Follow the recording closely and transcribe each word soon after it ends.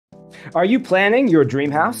Are you planning your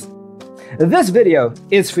dream house? This video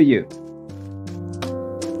is for you.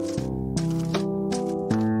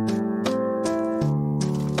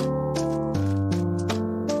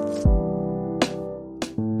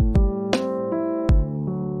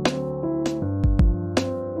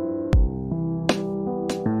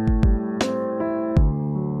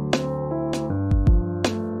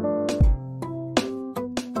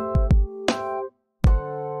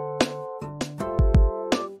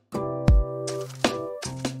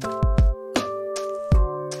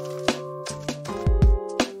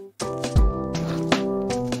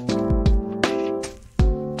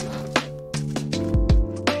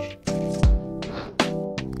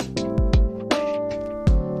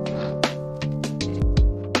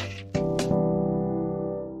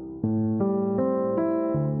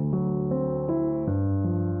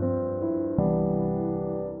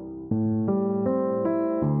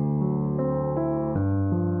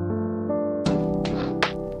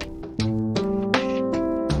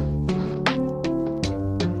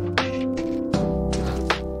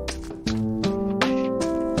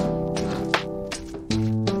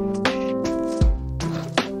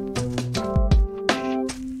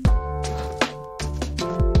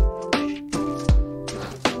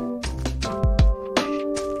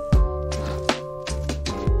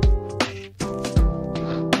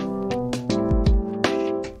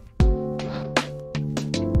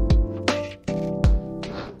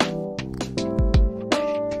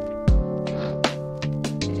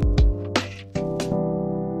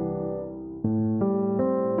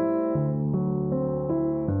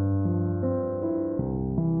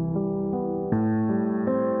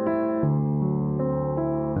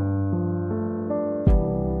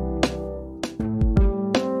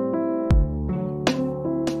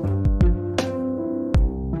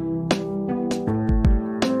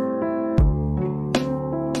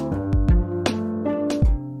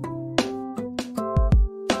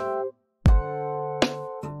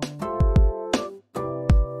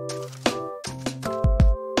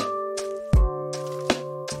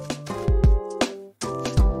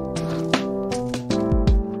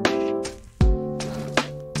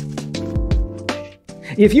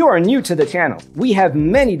 If you are new to the channel, we have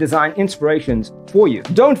many design inspirations for you.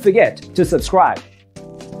 Don't forget to subscribe.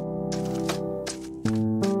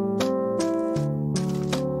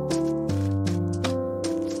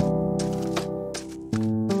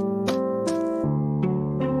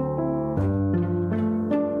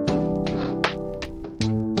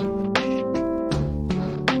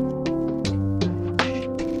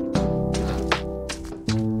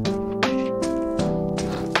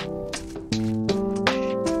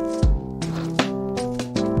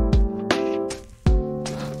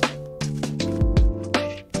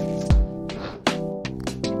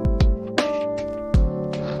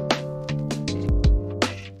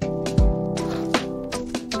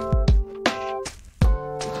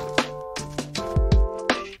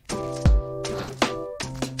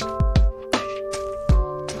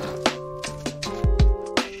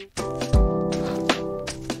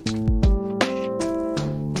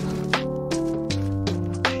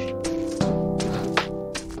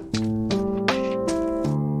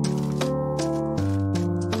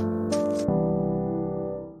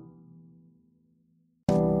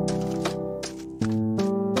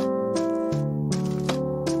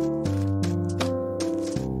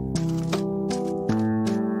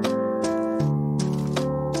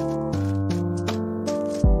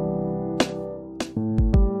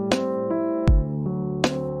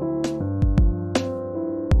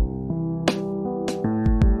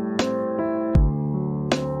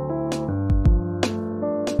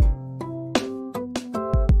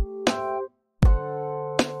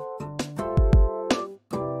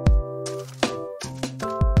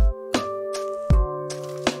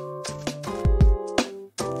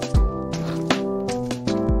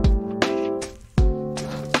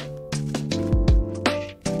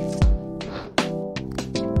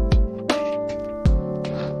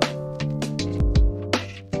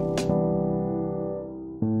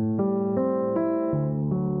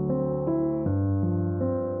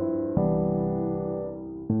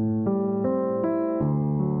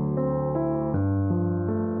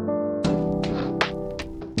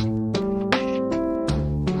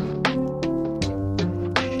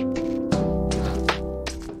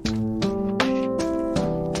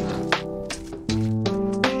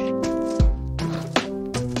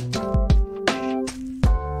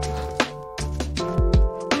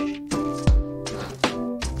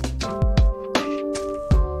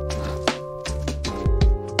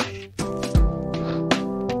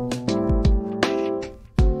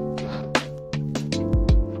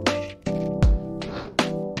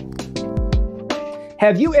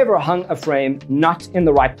 Have you ever hung a frame not in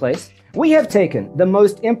the right place? We have taken the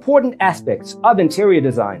most important aspects of interior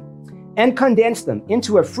design and condensed them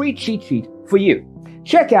into a free cheat sheet for you.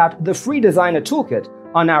 Check out the free designer toolkit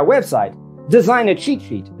on our website,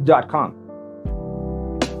 designercheatsheet.com.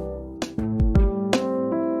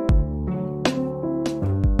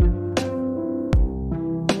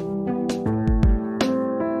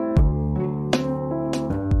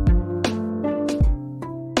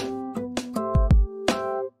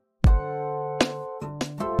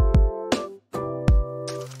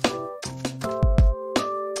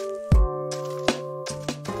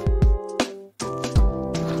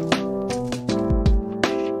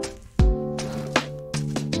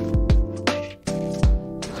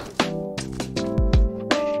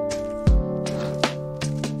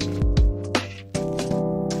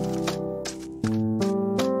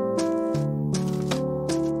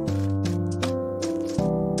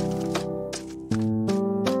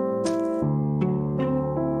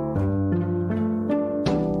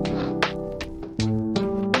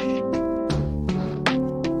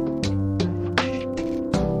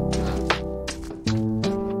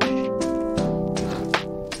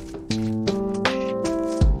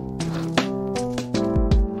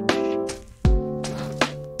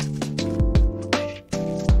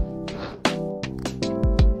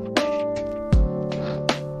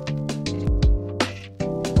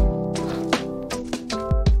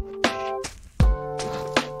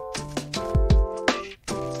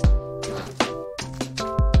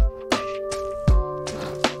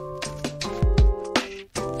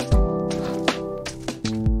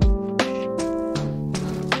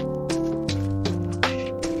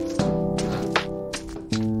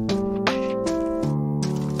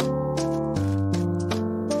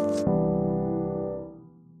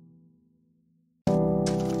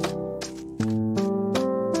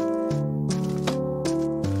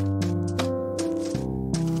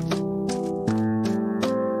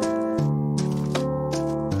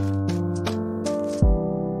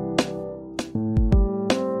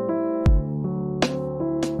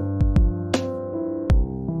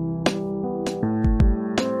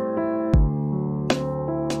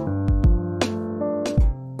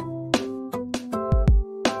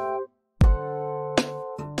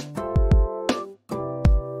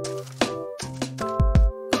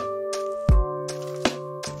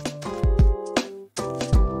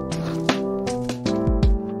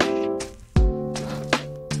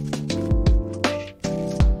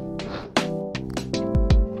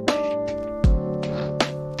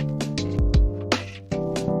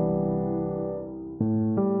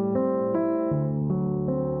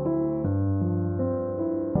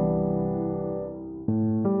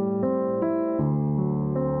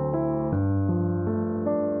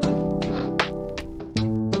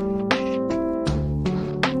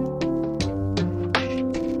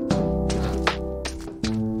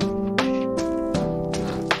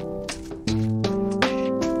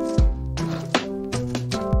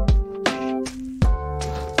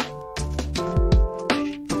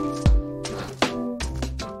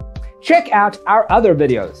 Check out our other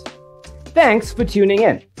videos. Thanks for tuning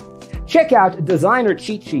in. Check out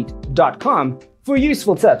designercheatsheet.com for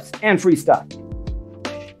useful tips and free stuff.